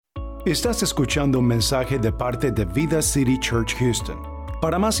Estás escuchando un mensaje de parte de Vida City Church Houston.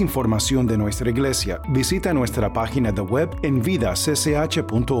 Para más información de nuestra iglesia, visita nuestra página de web en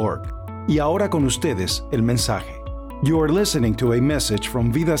vidacch.org. Y ahora con ustedes, el mensaje. You are listening to a message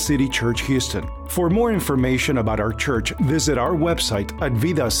from Vida City Church Houston. For more information about our church, visit our website at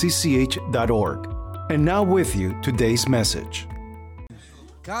vidacch.org. And now with you, today's message.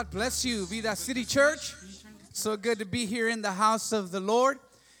 God bless you, Vida City Church. So good to be here in the house of the Lord.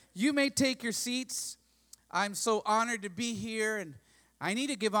 You may take your seats. I'm so honored to be here, and I need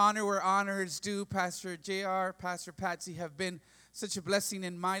to give honor where honor is due. Pastor JR, Pastor Patsy have been such a blessing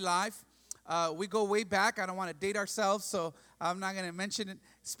in my life. We go way back. I don't want to date ourselves, so I'm not going to mention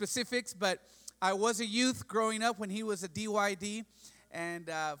specifics, but I was a youth growing up when he was a DYD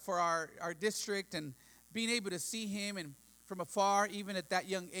and for our district, and being able to see him and from afar, even at that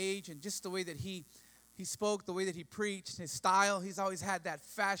young age, and just the way that he spoke, the way that he preached, his style. He's always had that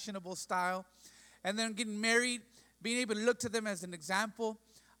fashionable style. And then getting married, being able to look to them as an example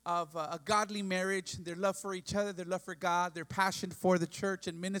of a godly marriage, their love for each other, their love for God, their passion for the church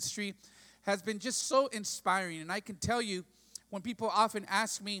and ministry has been just so inspiring. And I can tell you, when people often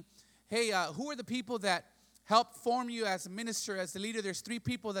ask me, hey, who are the people that helped form you as a minister, as a leader? There's three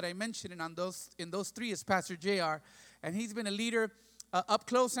people that I mentioned, and in those three is Pastor JR. And he's been a leader up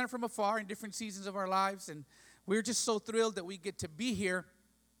close and from afar in different seasons of our lives. And we're just so thrilled that we get to be here.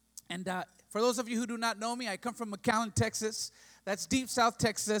 And for those of you who do not know me, I come from McAllen, Texas. That's deep South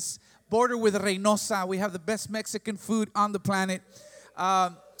Texas, border with Reynosa. We have the best Mexican food on the planet.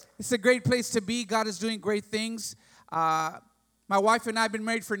 It's a great place to be. God is doing great things. My wife and I have been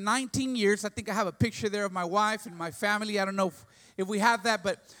married for 19 years. I think I have a picture there of my wife and my family. I don't know if we have that,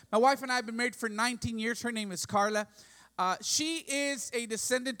 but my wife and I have been married for 19 years. Her name is Carla. She is a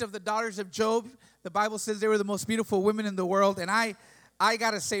descendant of the daughters of Job. The Bible says they were the most beautiful women in the world. And I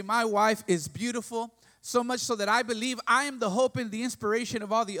got to say, my wife is beautiful, so much so that I believe I am the hope and the inspiration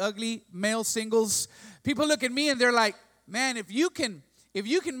of all the ugly male singles. People look at me and they're like, man, if you can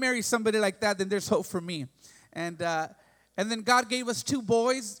marry somebody like that, then there's hope for me. And then God gave us two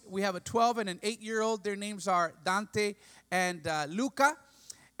boys. We have a 12 and an 8-year-old. Their names are Dante and Luca.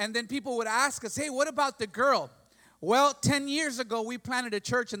 And then people would ask us, hey, what about the girl? Well, 10 years ago, we planted a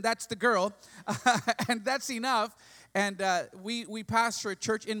church, and that's the girl, and that's enough. And we pastor a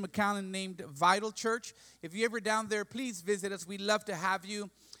church in McAllen named Vital Church. If you're ever down there, please visit us. We'd love to have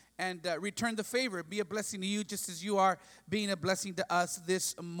you and return the favor. Be a blessing to you just as you are being a blessing to us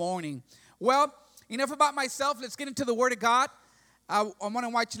this morning. Well, enough about myself. Let's get into the Word of God. I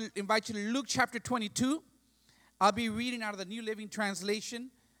want to invite you to Luke chapter 22. I'll be reading out of the New Living Translation.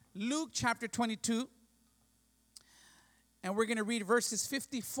 Luke chapter 22. And we're going to read verses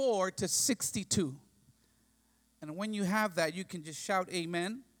 54 to 62. And when you have that, you can just shout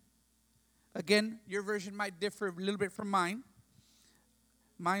amen. Again, your version might differ a little bit from mine.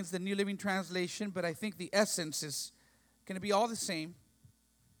 Mine's the New Living Translation, but I think the essence is going to be all the same.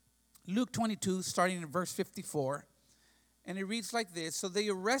 Luke 22, starting in verse 54. And it reads like this. So they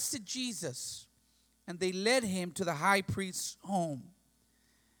arrested Jesus, and they led him to the high priest's home.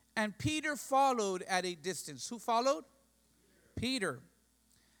 And Peter followed at a distance. Who followed? Peter.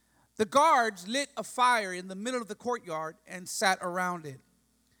 The guards lit a fire in the middle of the courtyard and sat around it.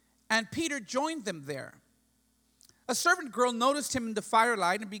 And Peter joined them there. A servant girl noticed him in the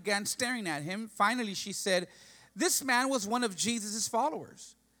firelight and began staring at him. Finally, she said, "This man was one of Jesus'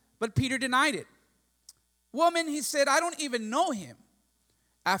 followers." But Peter denied it. "Woman," he said, "I don't even know him."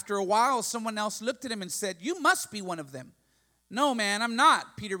 After a while, someone else looked at him and said, "You must be one of them." "No, man, I'm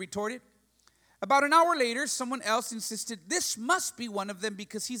not," Peter retorted. About an hour later, someone else insisted, "This must be one of them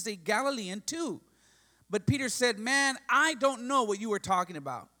because he's a Galilean too." But Peter said, "Man, I don't know what you were talking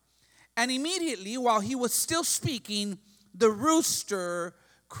about." And immediately, while he was still speaking, the rooster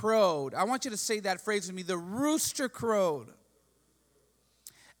crowed. I want you to say that phrase with me, the rooster crowed.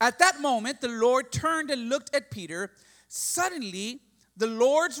 At that moment, the Lord turned and looked at Peter. Suddenly, the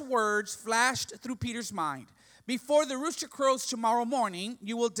Lord's words flashed through Peter's mind. "Before the rooster crows tomorrow morning,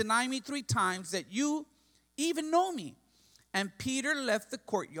 you will deny me 3 times that you even know me." And Peter left the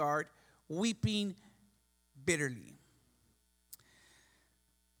courtyard weeping bitterly.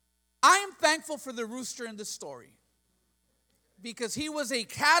 I am thankful for the rooster in this story because he was a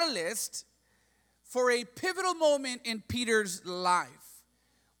catalyst for a pivotal moment in Peter's life.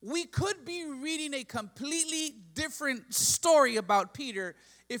 We could be reading a completely different story about Peter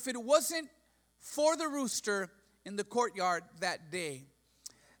if it wasn't for the rooster in the courtyard that day.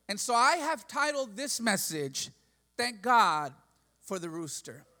 And so I have titled this message, "Thank God for the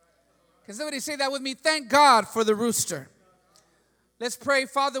Rooster." Can somebody say that with me? Thank God for the rooster. Let's pray.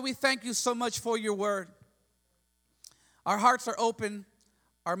 Father, we thank you so much for your word. Our hearts are open.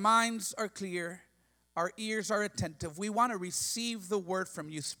 Our minds are clear. Our ears are attentive. We want to receive the word from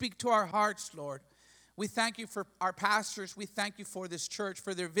you. Speak to our hearts, Lord. We thank you for our pastors. We thank you for this church,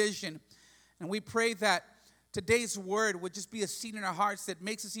 for their vision. And we pray that today's word would just be a seed in our hearts that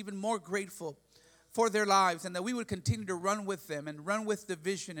makes us even more grateful for their lives, and that we would continue to run with them and run with the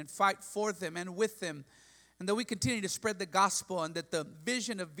vision and fight for them and with them. And that we continue to spread the gospel, and that the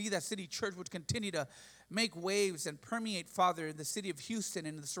vision of Vida City Church would continue to make waves and permeate, Father, in the city of Houston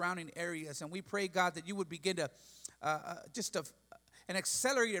and in the surrounding areas. And we pray, God, that you would begin to an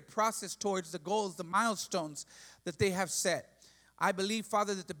accelerated process towards the goals, the milestones that they have set. I believe,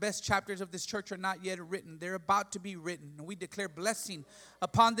 Father, that the best chapters of this church are not yet written. They're about to be written. And we declare blessing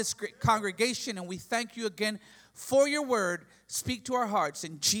upon this great congregation. And we thank you again for your word. Speak to our hearts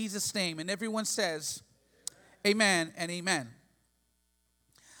in Jesus' name. And everyone says, amen and amen.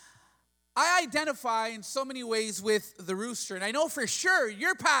 I identify in so many ways with the rooster. And I know for sure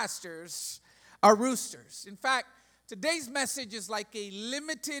your pastors are roosters. In fact, today's message is like a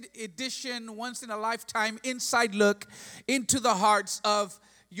limited edition, once-in-a-lifetime inside look into the hearts of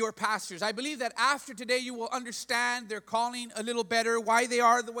your pastors. I believe that after today you will understand their calling a little better, why they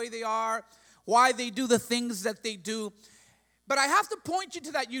are the way they are, why they do the things that they do. But I have to point you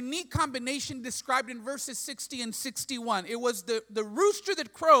to that unique combination described in verses 60 and 61. It was the rooster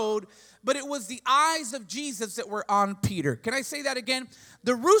that crowed, but it was the eyes of Jesus that were on Peter. Can I say that again?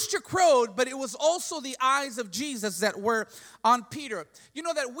 The rooster crowed, but it was also the eyes of Jesus that were on Peter. You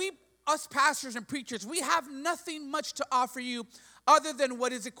know that us pastors and preachers, we have nothing much to offer you other than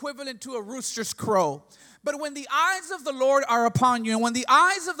what is equivalent to a rooster's crow. But when the eyes of the Lord are upon you, and when the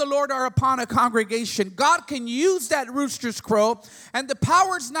eyes of the Lord are upon a congregation, God can use that rooster's crow, and the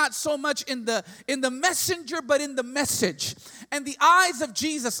power is not so much in the messenger, but in the message. And the eyes of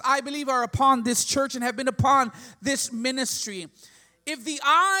Jesus, I believe, are upon this church and have been upon this ministry. If the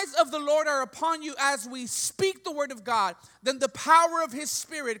eyes of the Lord are upon you as we speak the word of God, then the power of his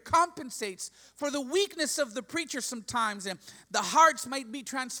Spirit compensates for the weakness of the preacher sometimes, and the hearts might be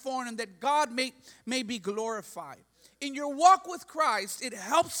transformed, and that God may be glorified. In your walk with Christ, it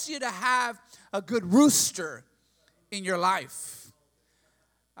helps you to have a good rooster in your life.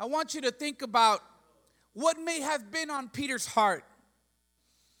 I want you to think about what may have been on Peter's heart.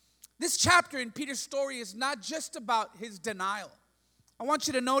 This chapter in Peter's story is not just about his denial. I want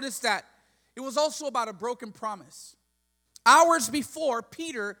you to notice that it was also about a broken promise. Hours before,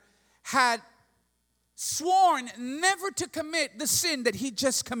 Peter had sworn never to commit the sin that he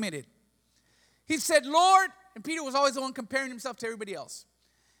just committed. He said, Lord, and Peter was always the one comparing himself to everybody else.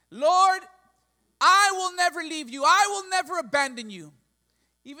 Lord, I will never leave you. I will never abandon you.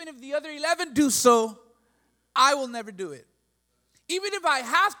 Even if the other 11 do so, I will never do it. Even if I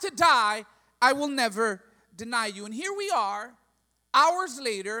have to die, I will never deny you. And here we are, hours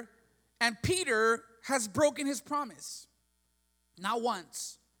later, and Peter has broken his promise. Not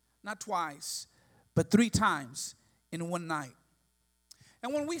once, not twice, but 3 times in one night.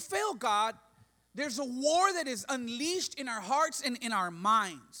 And when we fail God, there's a war that is unleashed in our hearts and in our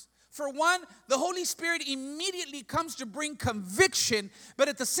minds. For one, the Holy Spirit immediately comes to bring conviction, but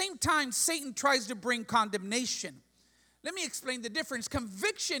at the same time, Satan tries to bring condemnation. Let me explain the difference.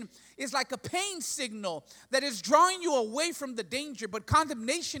 Conviction is like a pain signal that is drawing you away from the danger, but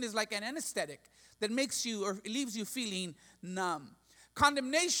condemnation is like an anesthetic that makes you or leaves you feeling numb.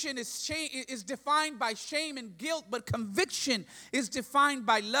 Condemnation is defined by shame and guilt, but conviction is defined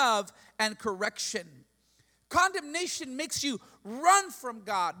by love and correction. Condemnation makes you run from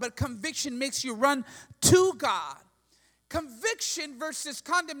God, but conviction makes you run to God. Conviction versus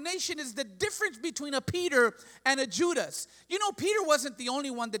condemnation is the difference between a Peter and a Judas. You know, Peter wasn't the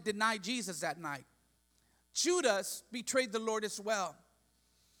only one that denied Jesus that night. Judas betrayed the Lord as well.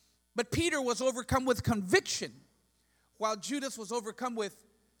 But Peter was overcome with conviction, while Judas was overcome with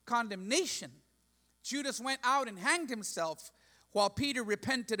condemnation. Judas went out and hanged himself, while Peter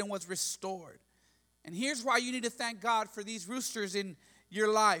repented and was restored. And here's why you need to thank God for these roosters in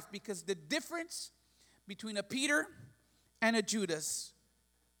your life, because the difference between a Peter and a Judas,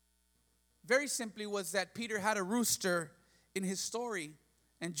 very simply, was that Peter had a rooster in his story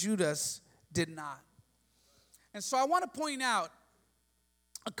and Judas did not. And so I want to point out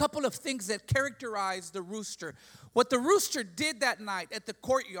a couple of things that characterize the rooster. What the rooster did that night at the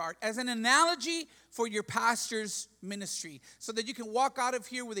courtyard as an analogy for your pastor's ministry, so that you can walk out of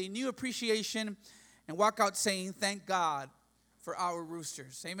here with a new appreciation and walk out saying, thank God for our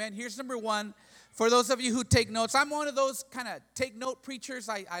roosters. Amen. Here's number one. For those of you who take notes, I'm one of those kind of take note preachers.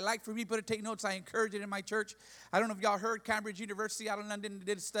 I like for people to take notes. I encourage it in my church. I don't know if y'all heard Cambridge University out in London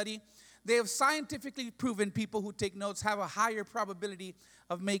did a study. They have scientifically proven people who take notes have a higher probability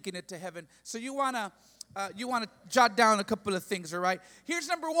of making it to heaven. So you want to jot down a couple of things, all right? Here's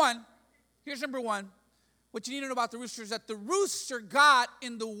number one. What you need to know about the rooster is that the rooster got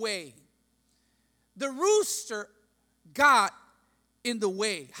in the way. The rooster got in the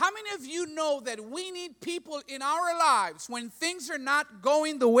way. How many of you know that we need people in our lives when things are not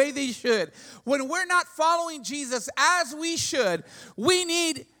going the way they should, when we're not following Jesus as we should? We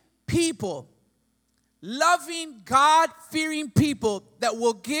need people, loving, God-fearing people that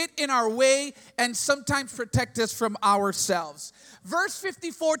will get in our way and sometimes protect us from ourselves. Verse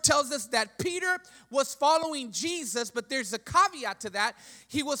 54 tells us that Peter was following Jesus, but there's a caveat to that.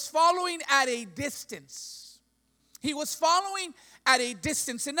 He was following at a distance. He was following at a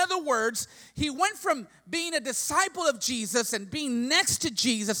distance. In other words, he went from being a disciple of Jesus and being next to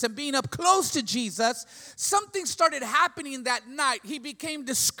Jesus and being up close to Jesus. Something started happening that night. He became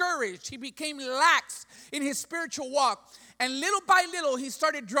discouraged. He became lax in his spiritual walk. And little by little, he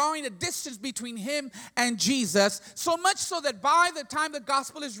started drawing a distance between him and Jesus. So much so that by the time the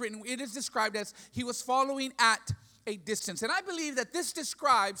gospel is written, it is described as he was following at a distance. And I believe that this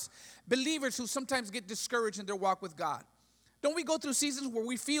describes believers who sometimes get discouraged in their walk with God. Don't we go through seasons where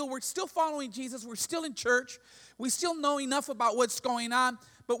we feel we're still following Jesus, we're still in church, we still know enough about what's going on,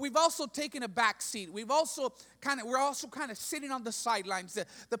 but we've also taken a back seat. We're also kind of sitting on the sidelines.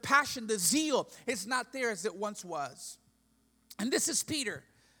 The passion, the zeal is not there as it once was. And this is Peter,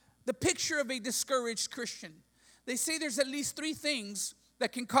 the picture of a discouraged Christian. They say there's at least 3 things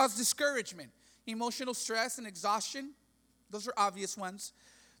that can cause discouragement: emotional stress and exhaustion. Those are obvious ones.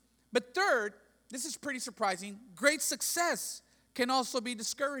 But third, this is pretty surprising, great success can also be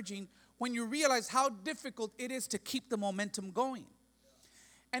discouraging when you realize how difficult it is to keep the momentum going.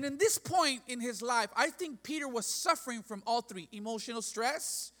 And in this point in his life, I think Peter was suffering from all 3. Emotional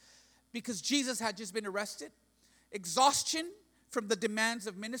stress, because Jesus had just been arrested. Exhaustion from the demands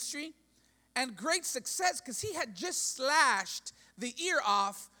of ministry. And great success because he had just slashed the ear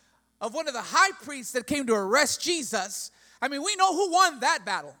off of one of the high priests that came to arrest Jesus. I mean, we know who won that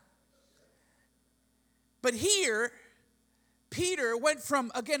battle. But here, Peter went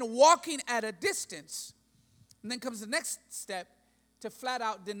from, again, walking at a distance, and then comes the next step to flat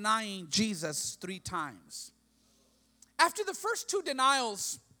out denying Jesus 3 times. After the first 2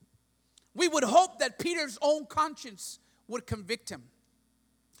 denials, we would hope that Peter's own conscience would convict him.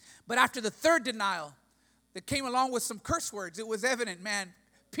 But after the 3rd denial that came along with some curse words, it was evident, man,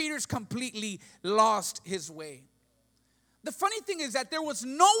 Peter's completely lost his way. The funny thing is that there was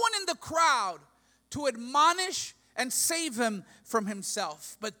no one in the crowd to admonish and save him from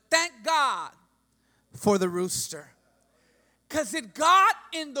himself. But thank God for the rooster, because it got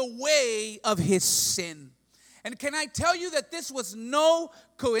in the way of his sin. And can I tell you that this was no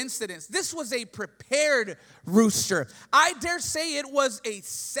coincidence? This was a prepared rooster. I dare say it was a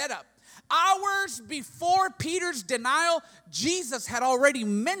setup. Hours before Peter's denial, Jesus had already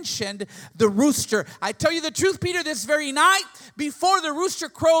mentioned the rooster. I tell you the truth, Peter, this very night, before the rooster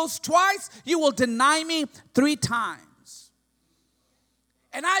crows twice, you will deny me 3 times.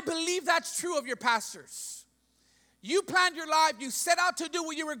 And I believe that's true of your pastors. You planned your life, you set out to do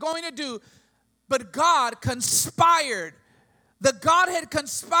what you were going to do, but God conspired. The Godhead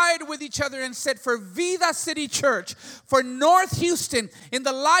conspired with each other and said, for Vida City Church, for North Houston, in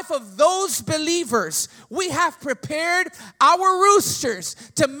the life of those believers, we have prepared our roosters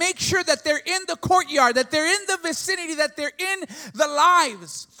to make sure that they're in the courtyard, that they're in the vicinity, that they're in the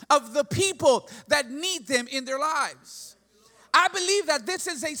lives of the people that need them in their lives. I believe that this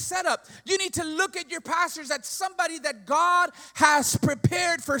is a setup. You need to look at your pastors as somebody that God has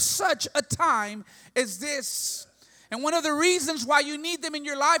prepared for such a time as this. And one of the reasons why you need them in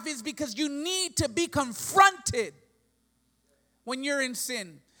your life is because you need to be confronted when you're in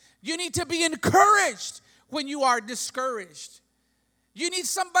sin. You need to be encouraged when you are discouraged. You need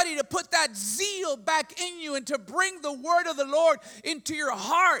somebody to put that zeal back in you and to bring the word of the Lord into your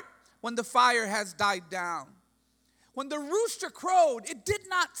heart when the fire has died down. When the rooster crowed, it did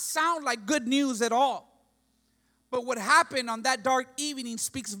not sound like good news at all. But what happened on that dark evening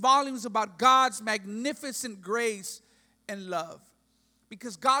speaks volumes about God's magnificent grace and love.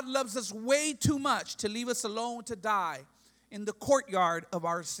 Because God loves us way too much to leave us alone to die in the courtyard of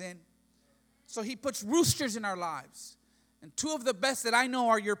our sin. So he puts roosters in our lives. And 2 of the best that I know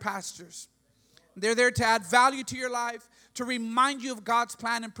are your pastors. They're there to add value to your life, to remind you of God's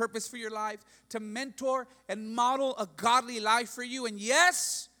plan and purpose for your life, to mentor and model a godly life for you. And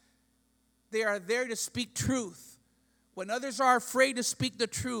yes, They are there to speak truth. When others are afraid to speak the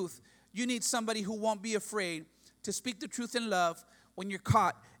truth, you need somebody who won't be afraid to speak the truth in love when you're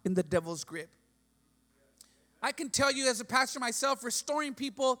caught in the devil's grip. I can tell you as a pastor myself, restoring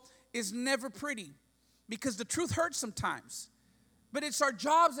people is never pretty because the truth hurts sometimes. But it's our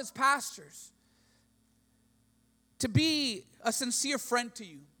jobs as pastors to be a sincere friend to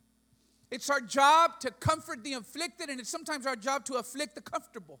you. It's our job to comfort the afflicted, and it's sometimes our job to afflict the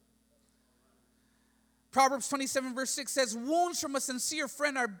comfortable. Proverbs 27 verse 6 says, wounds from a sincere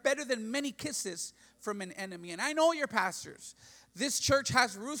friend are better than many kisses from an enemy. And I know your pastors. This church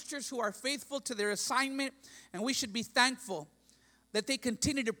has roosters who are faithful to their assignment, and we should be thankful that they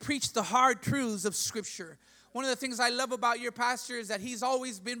continue to preach the hard truths of Scripture. One of the things I love about your pastor is that he's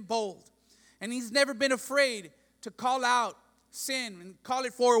always been bold, and he's never been afraid to call out sin and call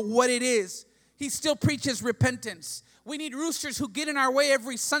it for what it is. He still preaches repentance. We need roosters who get in our way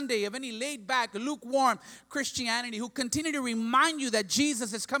every Sunday of any laid-back, lukewarm Christianity, who continue to remind you that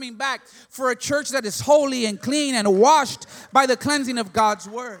Jesus is coming back for a church that is holy and clean and washed by the cleansing of God's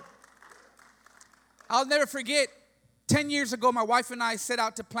Word. I'll never forget, 10 years ago, my wife and I set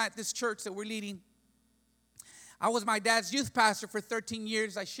out to plant this church that we're leading. I was my dad's youth pastor for 13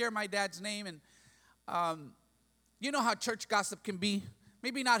 years. I share my dad's name, and you know how church gossip can be.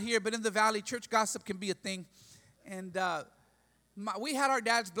 Maybe not here, but in the valley, church gossip can be a thing. And we had our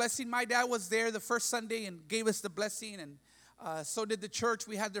dad's blessing. My dad was there the first Sunday and gave us the blessing, and so did the church.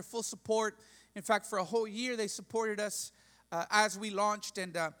 We had their full support. In fact, for a whole year, they supported us as we launched.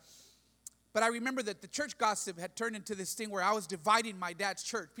 But I remember that the church gossip had turned into this thing where I was dividing my dad's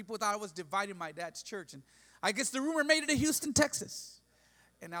church. People thought I was dividing my dad's church. And I guess the rumor made it to Houston, Texas.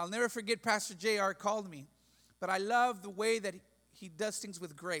 And I'll never forget Pastor JR called me. But I love the way that he does things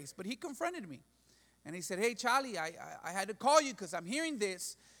with grace. But he confronted me. And he said, hey, Charlie, I had to call you because I'm hearing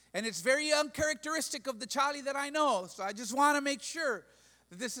this. And it's very uncharacteristic of the Charlie that I know. So I just want to make sure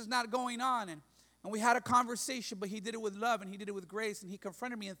that this is not going on. And we had a conversation, but he did it with love and he did it with grace. And he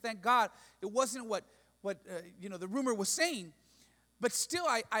confronted me. And thank God it wasn't what the rumor was saying. But still,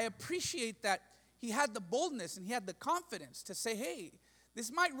 I appreciate that he had the boldness and he had the confidence to say, hey,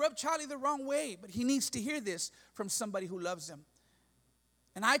 this might rub Charlie the wrong way, but he needs to hear this from somebody who loves him.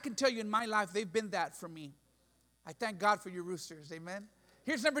 And I can tell you in my life, they've been that for me. I thank God for your roosters, amen?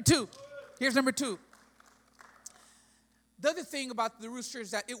 Here's number two. The other thing about the rooster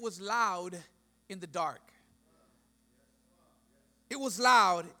is that it was loud in the dark. It was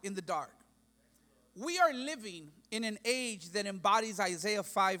loud in the dark. We are living in an age that embodies Isaiah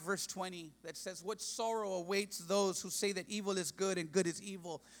 5 verse 20 that says, what sorrow awaits those who say that evil is good and good is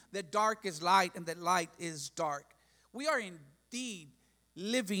evil, that dark is light and that light is dark. We are indeed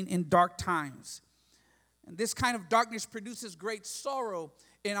living in dark times. And this kind of darkness produces great sorrow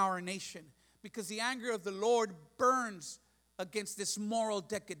in our nation because the anger of the Lord burns against this moral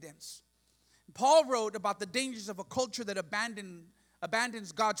decadence. Paul wrote about the dangers of a culture that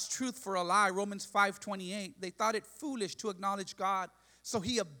abandons God's truth for a lie. Romans 5:28. They thought it foolish to acknowledge God, so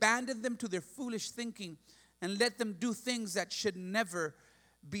he abandoned them to their foolish thinking and let them do things that should never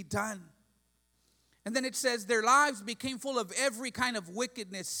be done. And then it says, their lives became full of every kind of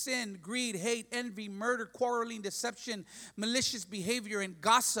wickedness, sin, greed, hate, envy, murder, quarreling, deception, malicious behavior, and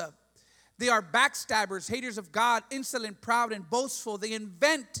gossip. They are backstabbers, haters of God, insolent, proud, and boastful. They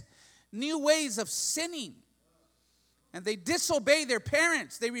invent new ways of sinning. And they disobey their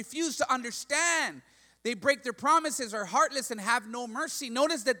parents. They refuse to understand. They break their promises, are heartless, and have no mercy.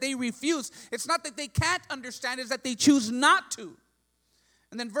 Notice that they refuse. It's not that they can't understand, it's that they choose not to.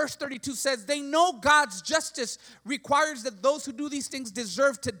 And then verse 32 says, they know God's justice requires that those who do these things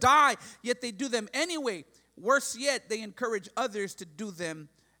deserve to die, yet they do them anyway. Worse yet, they encourage others to do them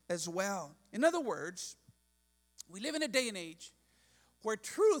as well. In other words, we live in a day and age where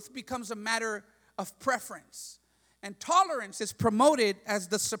truth becomes a matter of preference, and tolerance is promoted as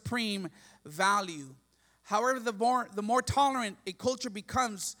the supreme value. However, the more tolerant a culture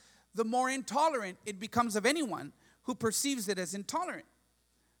becomes, the more intolerant it becomes of anyone who perceives it as intolerant.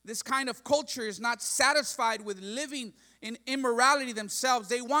 This kind of culture is not satisfied with living in immorality themselves.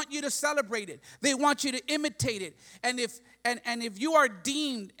 They want you to celebrate it. They want you to imitate it. And if you are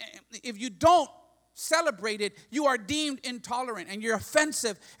deemed, if you don't celebrate it, you are deemed intolerant and you're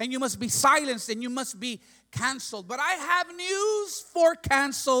offensive and you must be silenced and you must be canceled. But I have news for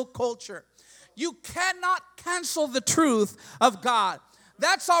cancel culture. You cannot cancel the truth of God.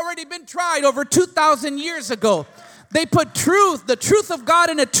 That's already been tried over 2,000 years ago. They put the truth of God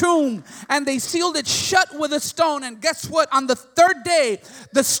in a tomb, and they sealed it shut with a stone. And guess what? On the third day,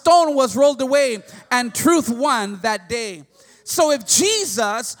 the stone was rolled away, and truth won that day. So if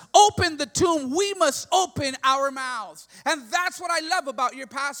Jesus opened the tomb, we must open our mouths. And that's what I love about your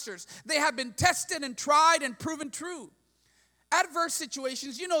pastors. They have been tested and tried and proven true. Adverse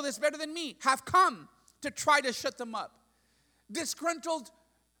situations, you know this better than me, have come to try to shut them up. Disgruntled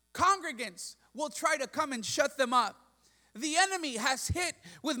congregants will try to come and shut them up. The enemy has hit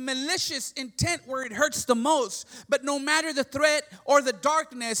with malicious intent where it hurts the most. But no matter the threat or the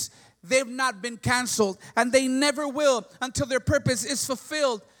darkness, they've not been canceled. And they never will until their purpose is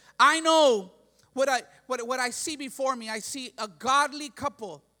fulfilled. I know what I see before me. I see a godly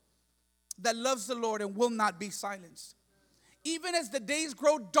couple that loves the Lord and will not be silenced. Even as the days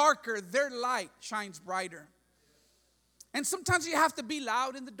grow darker, their light shines brighter. And sometimes you have to be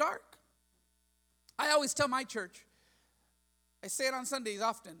loud in the dark. I always tell my church, I say it on Sundays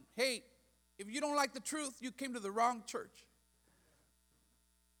often, hey, if you don't like the truth, you came to the wrong church.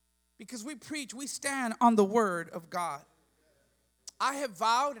 Because we preach, we stand on the word of God. I have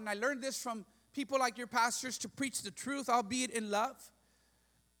vowed, and I learned this from people like your pastors, to preach the truth, albeit in love.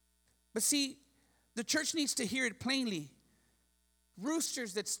 But see, the church needs to hear it plainly.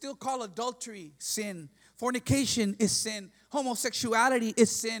 Roosters that still call adultery sin. Fornication is sin. Homosexuality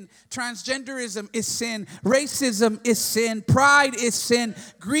is sin. Transgenderism is sin. Racism is sin. Pride is sin.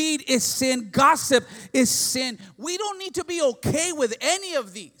 Greed is sin. Gossip is sin. We don't need to be okay with any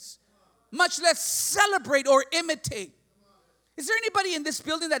of these, much less celebrate or imitate. Is there anybody in this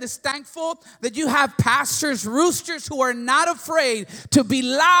building that is thankful that you have pastors, roosters, who are not afraid to be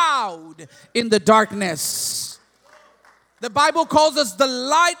loud in the darkness? The Bible calls us the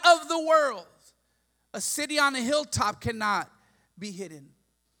light of the world. A city on a hilltop cannot be hidden.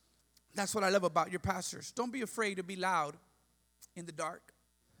 That's what I love about your pastors. Don't be afraid to be loud in the dark.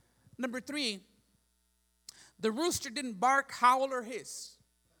 Number 3, the rooster didn't bark, howl, or hiss.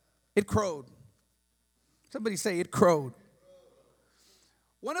 It crowed. Somebody say it crowed.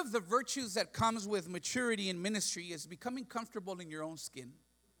 One of the virtues that comes with maturity in ministry is becoming comfortable in your own skin.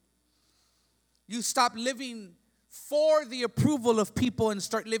 You stop living for the approval of people and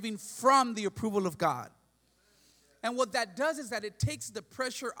start living from the approval of God. And what that does is that it takes the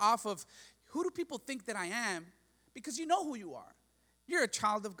pressure off of who do people think that I am, because you know who you are. You're a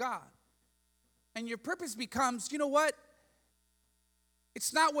child of God. And your purpose becomes, you know what?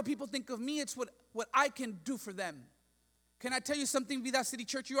 It's not what people think of me, it's what I can do for them. Can I tell you something, Vida City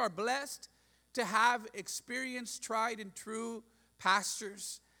Church? You are blessed to have experienced, tried, and true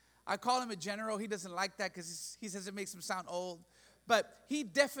pastors. I call him a general. He doesn't like that because he says it makes him sound old. But he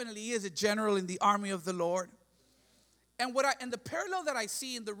definitely is a general in the army of the Lord. And the parallel that I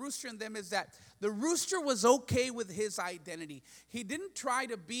see in the rooster and them is that the rooster was okay with his identity. He didn't try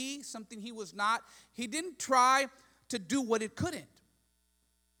to be something he was not. He didn't try to do what it couldn't.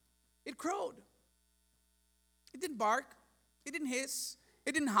 It crowed. It didn't bark. It didn't hiss.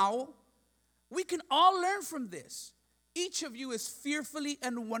 It didn't howl. We can all learn from this. Each of you is fearfully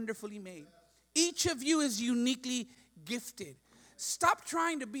and wonderfully made. Each of you is uniquely gifted. Stop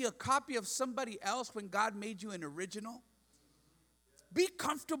trying to be a copy of somebody else when God made you an original. Be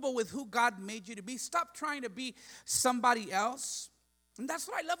comfortable with who God made you to be. Stop trying to be somebody else. And that's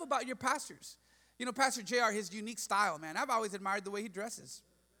what I love about your pastors. You know, Pastor JR, his unique style, man. I've always admired the way he dresses.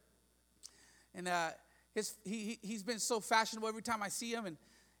 And he's been so fashionable every time I see him. And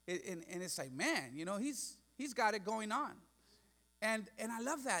it's like, man, you know, he's got it going on. And I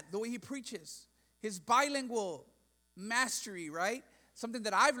love that, the way he preaches. His bilingual mastery, right? Something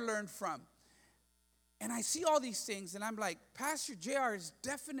that I've learned from. And I see all these things, and I'm like, Pastor JR is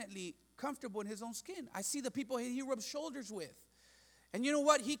definitely comfortable in his own skin. I see the people he rubs shoulders with. And you know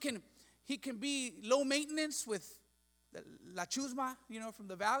what? He can be low maintenance with La Chusma, you know, from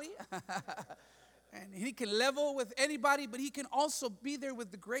the valley. And he can level with anybody, but he can also be there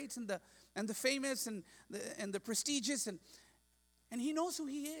with the greats and the famous and the prestigious. And he knows who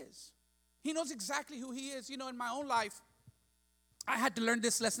he is. He knows exactly who he is. You know, in my own life, I had to learn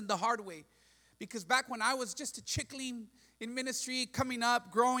this lesson the hard way. Because back when I was just a chickling in ministry, coming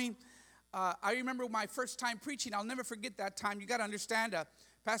up, growing, I remember my first time preaching. I'll never forget that time. You got to understand,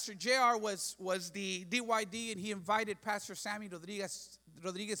 Pastor JR was the DYD, and he invited Pastor Sammy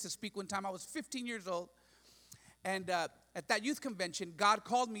Rodriguez to speak one time. I was 15 years old. And at that youth convention, God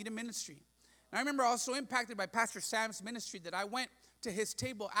called me to ministry. And I remember I was so impacted by Pastor Sam's ministry that I went to his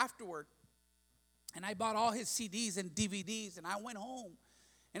table afterward. And I bought all his CDs and DVDs, and I went home.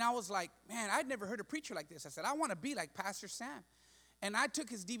 And I was like, man, I'd never heard a preacher like this. I said, I want to be like Pastor Sam. And I took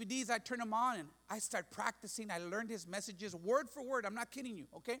his DVDs, I turned them on, and I started practicing. I learned his messages word for word. I'm not kidding you,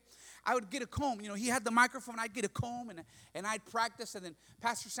 okay? I would get a comb. You know, he had the microphone. I'd get a comb, and I'd practice. And then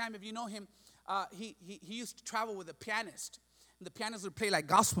Pastor Sam, if you know him, he used to travel with a pianist. And the pianist would play like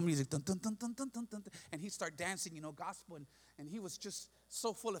gospel music. Dun, dun, dun, dun, dun, dun, dun, and he'd start dancing, gospel. And he was just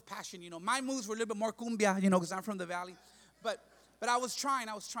so full of passion. My moves were a little bit more cumbia, because I'm from the valley. But I was trying.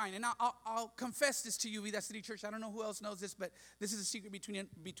 And I'll confess this to you, Vida City Church. I don't know who else knows this, but this is a secret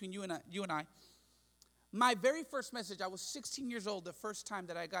between you and I. My very first message, I was 16 years old the first time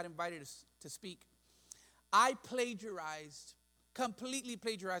that I got invited to speak. I completely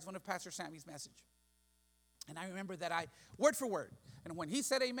plagiarized one of Pastor Sammy's message. And I remember that word for word. And when he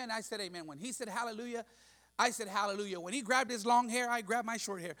said amen, I said amen. When he said hallelujah, I said hallelujah. When he grabbed his long hair, I grabbed my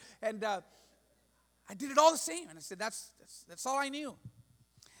short hair. And I did it all the same. And I said, that's all I knew.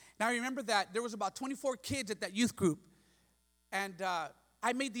 And I remember that there was about 24 kids at that youth group. And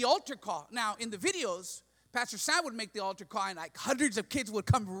I made the altar call. Now, in the videos, Pastor Sam would make the altar call, and like hundreds of kids would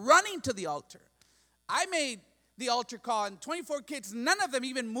come running to the altar. I made the altar call, and 24 kids, none of them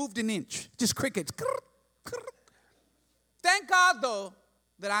even moved an inch. Just crickets. Thank God, though,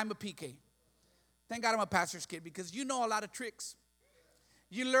 that I'm a PK. Thank God I'm a pastor's kid, because you know a lot of tricks.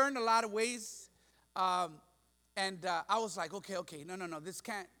 You learn a lot of ways. I was like, okay, no, this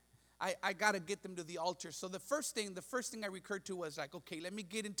can't. I got to get them to the altar. So the first thing I recurred to was like, okay, let me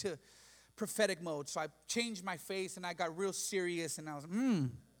get into prophetic mode. So I changed my face, and I got real serious, and I was, whoo,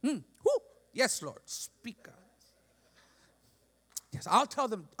 yes, Lord, speak up. Yes, I'll tell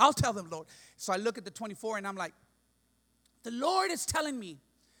them, Lord. So I look at the 24, and I'm like, the Lord is telling me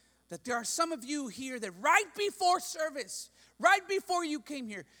that there are some of you here that right before service, right before you came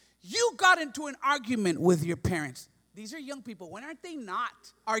here, you got into an argument with your parents. These are young people. When aren't they not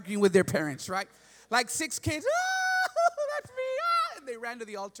arguing with their parents, right? Like 6 kids, that's me, and they ran to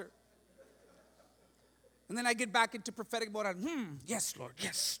the altar. And then I get back into prophetic mode. Yes, Lord,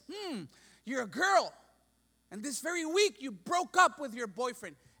 yes. You're a girl. And this very week, you broke up with your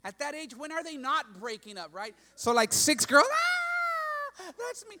boyfriend. At that age, when are they not breaking up, right? So like 6 girls,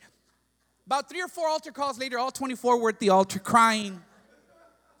 that's me. About 3 or 4 altar calls later, all 24 were at the altar crying.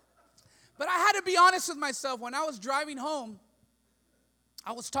 But I had to be honest with myself. When I was driving home,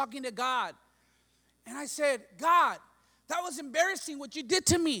 I was talking to God. And I said, God, that was embarrassing what you did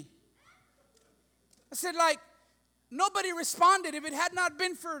to me. I said, like, nobody responded. If it had not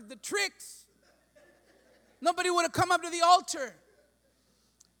been for the tricks, nobody would have come up to the altar.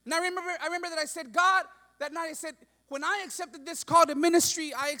 And I remember that I said, God, that night I said, when I accepted this call to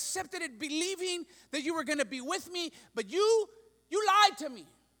ministry, I accepted it believing that you were going to be with me, but you lied to me.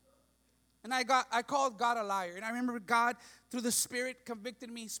 And I called God a liar. And I remember God, through the Spirit,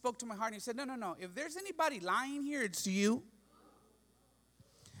 convicted me, spoke to my heart, and he said, no. If there's anybody lying here, it's you.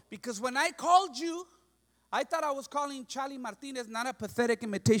 Because when I called you, I thought I was calling Charlie Martinez, not a pathetic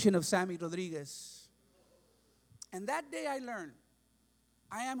imitation of Sammy Rodriguez. And that day I learned,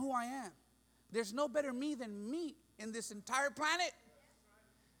 I am who I am. There's no better me than me in this entire planet.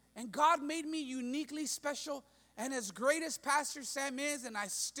 And God made me uniquely special. And as great as Pastor Sam is, and I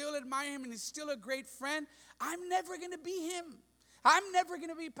still admire him, and he's still a great friend, I'm never going to be him. I'm never going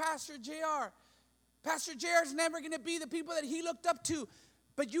to be Pastor JR. Pastor JR is never going to be the people that he looked up to.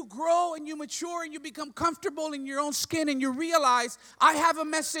 But you grow and you mature and you become comfortable in your own skin, and you realize, I have a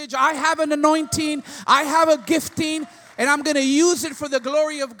message, I have an anointing, I have a gifting, and I'm going to use it for the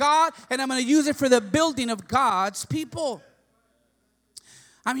glory of God, and I'm going to use it for the building of God's people.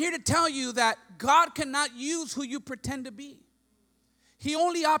 I'm here to tell you that God cannot use who you pretend to be. He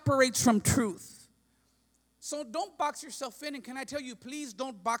only operates from truth. So don't box yourself in. And can I tell you, please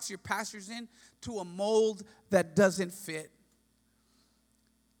don't box your pastors in to a mold that doesn't fit.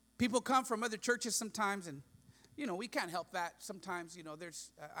 People come from other churches sometimes, and, we can't help that. Sometimes,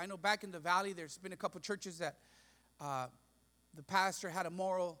 I know back in the valley, there's been a couple churches that the pastor had a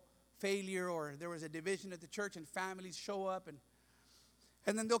moral failure, or there was a division at the church, and families show up,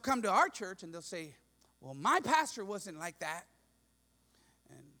 and then they'll come to our church and they'll say, well, my pastor wasn't like that.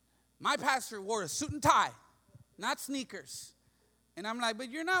 And my pastor wore a suit and tie, not sneakers. And I'm like, but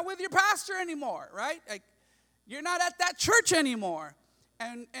you're not with your pastor anymore, right? Like, you're not at that church anymore.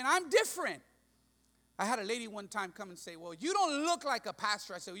 And I'm different. I had a lady one time come and say, well, you don't look like a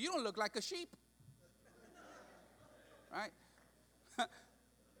pastor. I said, well, you don't look like a sheep. Right?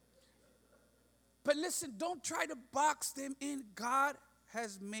 But listen, don't try to box them in. God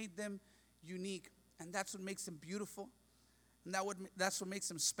has made them unique, and that's what makes them beautiful, and that's what makes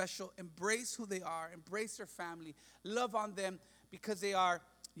them special. Embrace who they are. Embrace their family. Love on them because they are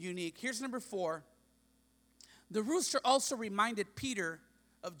unique. Here's number 4. The rooster also reminded Peter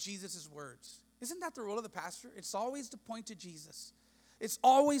of Jesus' words. Isn't that the role of the pastor? It's always to point to Jesus. It's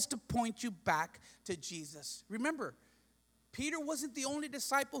always to point you back to Jesus. Remember, Peter wasn't the only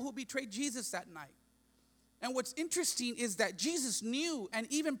disciple who betrayed Jesus that night. And what's interesting is that Jesus knew and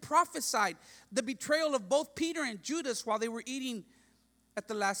even prophesied the betrayal of both Peter and Judas while they were eating at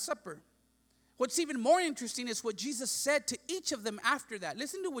the Last Supper. What's even more interesting is what Jesus said to each of them after that.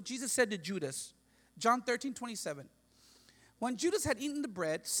 Listen to what Jesus said to Judas. John 13:27. When Judas had eaten the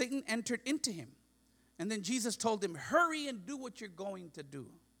bread, Satan entered into him. And then Jesus told him, hurry and do what you're going to do.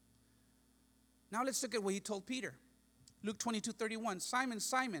 Now let's look at what he told Peter. Luke 22:31. Simon,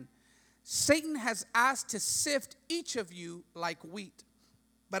 Simon, Satan has asked to sift each of you like wheat.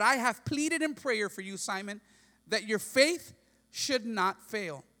 But I have pleaded in prayer for you, Simon, that your faith should not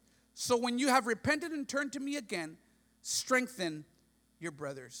fail. So when you have repented and turned to me again, strengthen your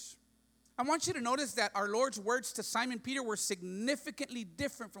brothers. I want you to notice that our Lord's words to Simon Peter were significantly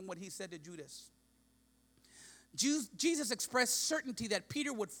different from what he said to Judas. Jesus expressed certainty that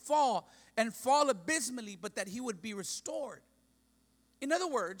Peter would fall and fall abysmally, but that he would be restored. In other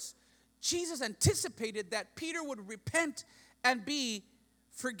words, Jesus anticipated that Peter would repent and be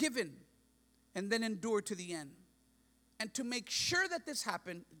forgiven and then endure to the end. And to make sure that this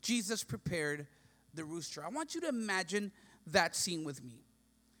happened, Jesus prepared the rooster. I want you to imagine that scene with me.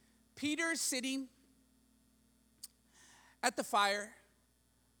 Peter is sitting at the fire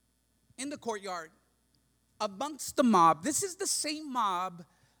in the courtyard amongst the mob. This is the same mob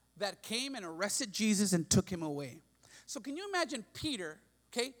that came and arrested Jesus and took him away. So can you imagine Peter,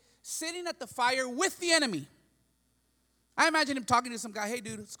 okay, sitting at the fire with the enemy? I imagine him talking to some guy. Hey,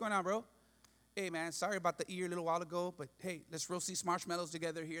 dude, what's going on, bro? Hey, man, sorry about the ear a little while ago, but hey, let's roast these marshmallows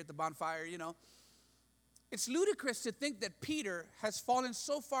together here at the bonfire, you know. It's ludicrous to think that Peter has fallen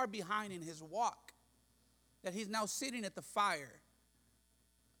so far behind in his walk that he's now sitting at the fire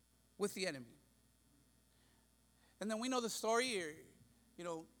with the enemy. And then we know the story,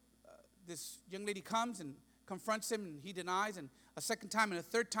 this young lady comes and confronts him, and he denies, and a second time and a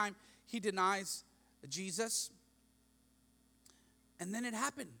third time, he denies Jesus. And then it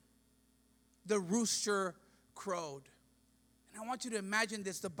happened. The rooster crowed. And I want you to imagine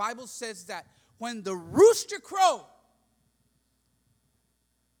this. The Bible says that when the rooster crowed,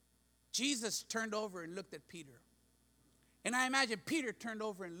 Jesus turned over and looked at Peter. And I imagine Peter turned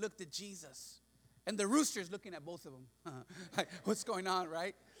over and looked at Jesus. And the rooster's looking at both of them. Like, what's going on,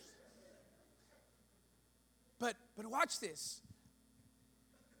 right? But watch this.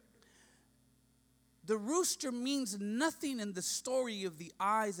 The rooster means nothing in the story of the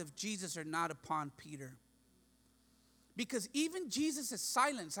eyes of Jesus are not upon Peter. Because even Jesus'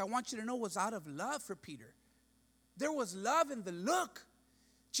 silence, I want you to know, was out of love for Peter. There was love in the look.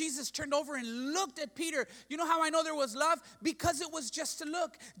 Jesus turned over and looked at Peter. You know how I know there was love? Because it was just a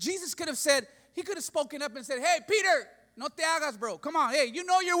look. Jesus could have said, he could have spoken up and said, hey, Peter, no te hagas, bro. Come on, hey, you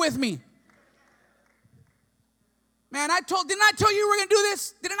know you're with me. Man, didn't I tell you we were going to do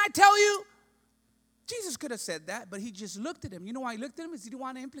this? Didn't I tell you? Jesus could have said that, but he just looked at him. You know why he looked at him? Is he didn't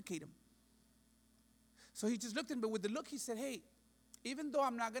want to implicate him. So he just looked at him, but with the look he said, hey, even though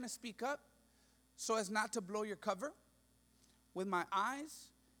I'm not going to speak up so as not to blow your cover, with my eyes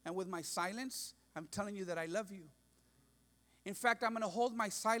and with my silence, I'm telling you that I love you. In fact, I'm going to hold my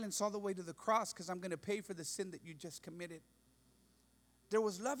silence all the way to the cross because I'm going to pay for the sin that you just committed. There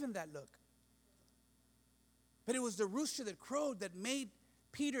was love in that look. But it was the rooster that crowed that made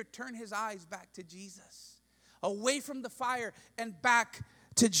Peter turn his eyes back to Jesus, away from the fire and back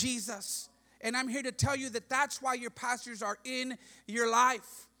to Jesus. And I'm here to tell you that that's why your pastors are in your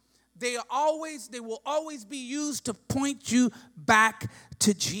life. They will always be used to point you back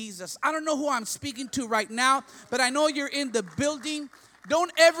to Jesus. I don't know who I'm speaking to right now, but I know you're in the building.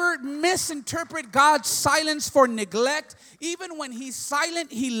 Don't ever misinterpret God's silence for neglect. Even when he's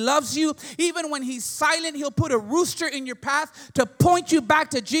silent, he loves you. Even when he's silent, he'll put a rooster in your path to point you back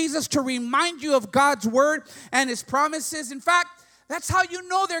to Jesus, to remind you of God's word and his promises. In fact, that's how you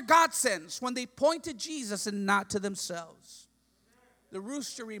know they're God sends, when they point to Jesus and not to themselves. The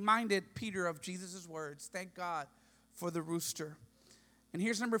rooster reminded Peter of Jesus' words. Thank God for the rooster. And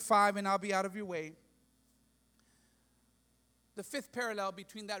here's number 5, and I'll be out of your way. The fifth parallel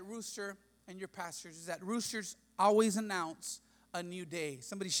between that rooster and your pastors is that roosters always announce a new day.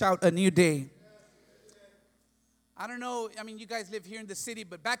 Somebody shout, a new day. I don't know, you guys live here in the city,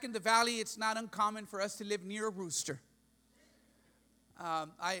 but back in the valley, it's not uncommon for us to live near a rooster.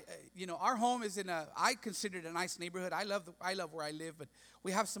 Our home is I consider it a nice neighborhood. I love where I live, but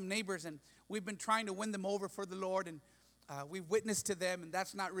we have some neighbors, and we've been trying to win them over for the Lord, and we've witnessed to them, and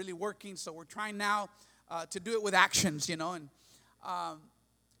that's not really working. So we're trying now to do it with actions, and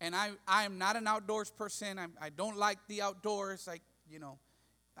I am not an outdoors person. I don't like the outdoors.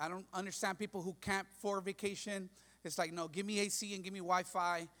 I don't understand people who camp for vacation. It's like, no, give me AC and give me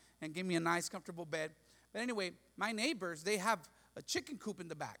Wi-Fi and give me a nice, comfortable bed. But anyway, my neighbors, they have a chicken coop in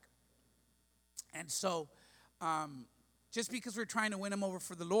the back. And so just because we're trying to win them over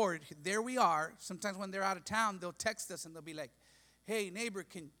for the Lord, there we are. Sometimes when they're out of town, they'll text us and they'll be like, hey, neighbor,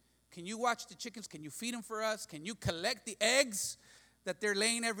 can you watch the chickens? Can you feed them for us? Can you collect the eggs that they're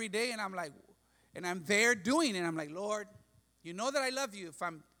laying every day? And I'm like, and I'm there doing it. I'm like, Lord, you know that I love you if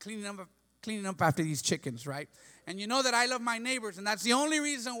I'm cleaning up after these chickens, right? And you know that I love my neighbors, and that's the only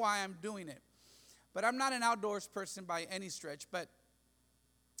reason why I'm doing it. But I'm not an outdoors person by any stretch. But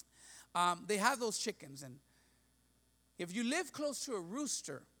they have those chickens, and if you live close to a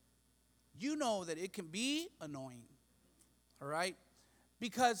rooster, you know that it can be annoying, all right?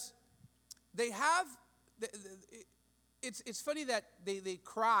 Because they have, it's funny that they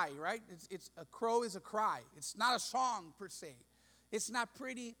cry, right? It's a crow is a cry. It's not a song per se. It's not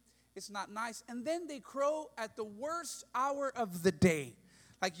pretty. It's not nice. And then they crow at the worst hour of the day.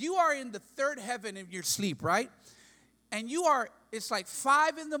 Like you are in the third heaven of your sleep, right? And it's like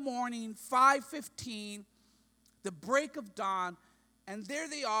 5 in the morning, 5:15, the break of dawn, and there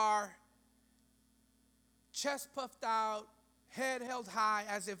they are, chest puffed out, head held high,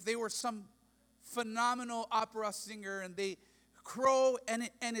 as if they were some phenomenal opera singer, and they crow, and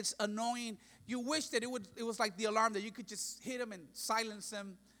it's annoying. You wish that it was like the alarm, that you could just hit them and silence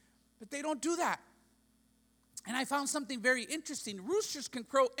them, but they don't do that. And I found something very interesting. Roosters can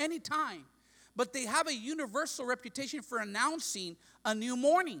crow anytime, but they have a universal reputation for announcing a new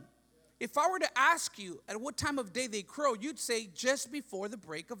morning. If I were to ask you at what time of day they crow, you'd say just before the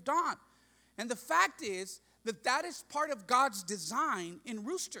break of dawn. And the fact is that is part of God's design in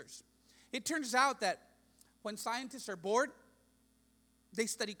roosters. It turns out that when scientists are bored, they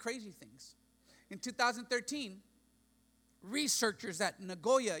study crazy things. In 2013, researchers at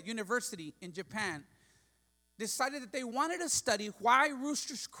Nagoya University in Japan decided that they wanted to study why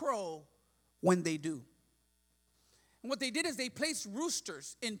roosters crow when they do. And what they did is they placed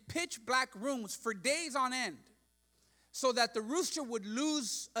roosters in pitch black rooms for days on end so that the rooster would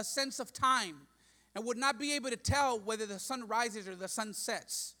lose a sense of time and would not be able to tell whether the sun rises or the sun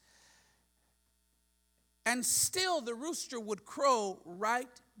sets. And still the rooster would crow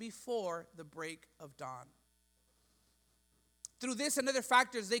right before the break of dawn. Through this and other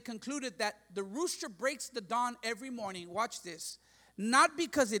factors, they concluded that the rooster breaks the dawn every morning, watch this, not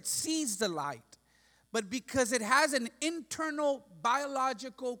because it sees the light, but because it has an internal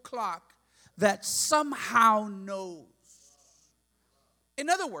biological clock that somehow knows. In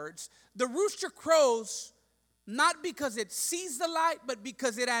other words, the rooster crows not because it sees the light, but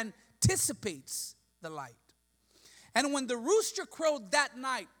because it anticipates the light. And when the rooster crowed that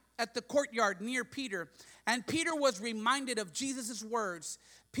night at the courtyard near Peter, and Peter was reminded of Jesus' words,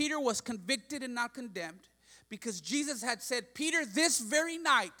 Peter was convicted and not condemned, because Jesus had said, Peter, this very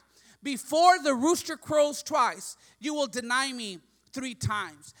night, before the rooster crows twice, you will deny me 3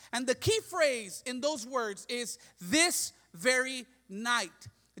 times. And the key phrase in those words is this very night.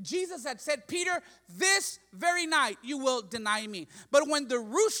 Jesus had said, Peter, this very night you will deny me. But when the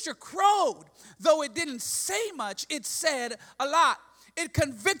rooster crowed, though it didn't say much, it said a lot. It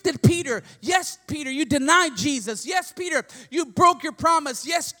convicted Peter. Yes, Peter, you denied Jesus. Yes, Peter, you broke your promise.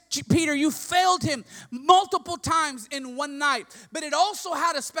 Yes, Peter, you failed him multiple times in one night. But it also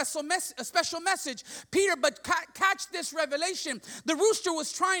had a special message. Peter, but catch this revelation. The rooster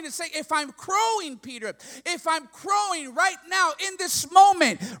was trying to say, if I'm crowing, Peter, if I'm crowing right now in this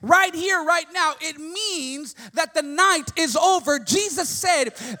moment, right here, right now, it means that the night is over. Jesus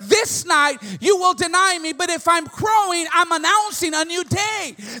said, this night you will deny me. But if I'm crowing, I'm announcing a new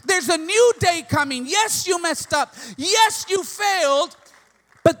day. There's a new day coming. Yes, you messed up. Yes, you failed.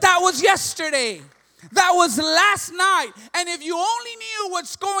 But that was yesterday. That was last night. And if you only knew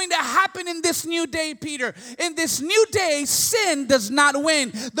what's going to happen in this new day, Peter, in this new day, sin does not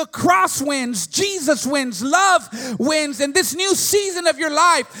win. The cross wins. Jesus wins. Love wins. In this new season of your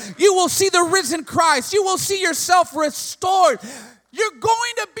life, you will see the risen Christ. You will see yourself restored. You're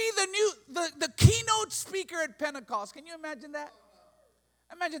going to be the keynote speaker at Pentecost. Can you imagine that?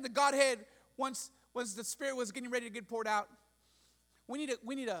 Imagine the Godhead once the Spirit was getting ready to get poured out. We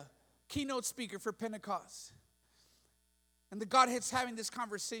need a keynote speaker for Pentecost. And the Godhead's having this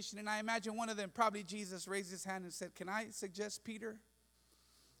conversation, and I imagine one of them, probably Jesus, raised his hand and said, can I suggest Peter?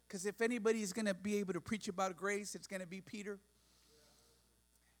 Because if anybody's going to be able to preach about grace, it's going to be Peter.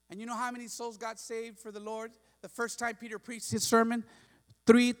 And you know how many souls got saved for the Lord? The first time Peter preached his sermon,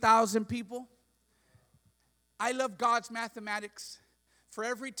 3,000 people. I love God's mathematics. For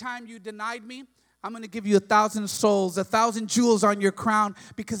every time you denied me, I'm going to give you 1,000 souls, 1,000 jewels on your crown,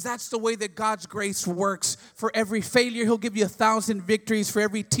 because that's the way that God's grace works. For every failure, He'll give you 1,000 victories. For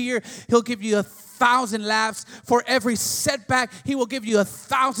every tear, He'll give you 1,000 laughs. For every setback, He will give you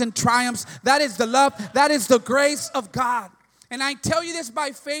 1,000 triumphs. That is the love. That is the grace of God. And I tell you this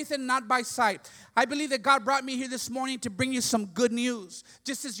by faith and not by sight. I believe that God brought me here this morning to bring you some good news,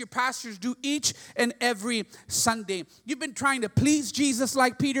 just as your pastors do each and every Sunday. You've been trying to please Jesus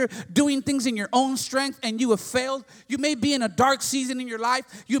like Peter, doing things in your own strength, and you have failed. You may be in a dark season in your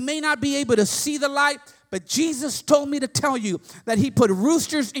life. You may not be able to see the light, but Jesus told me to tell you that He put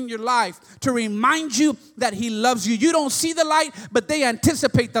roosters in your life to remind you that He loves you. You don't see the light, but they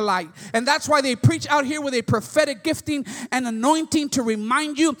anticipate the light. And that's why they preach out here with a prophetic gifting and anointing to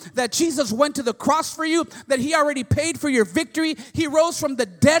remind you that Jesus went to the cross for you, that He already paid for your victory. He rose from the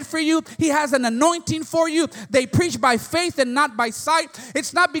dead for you. He has an anointing for you. They preach by faith and not by sight.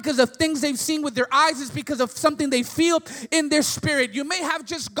 It's not because of things they've seen with their eyes. It's because of something they feel in their spirit. You may have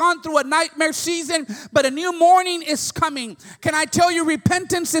just gone through a nightmare season, but a new morning is coming. Can I tell you,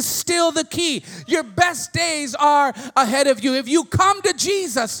 repentance is still the key. Your best days are ahead of you. If you come to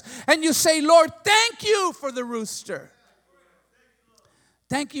Jesus and you say, Lord, thank you for the rooster.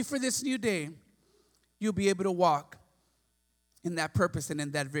 Thank you for this new day. You'll be able to walk in that purpose and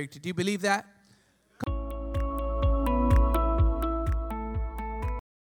in that victory. Do you believe that?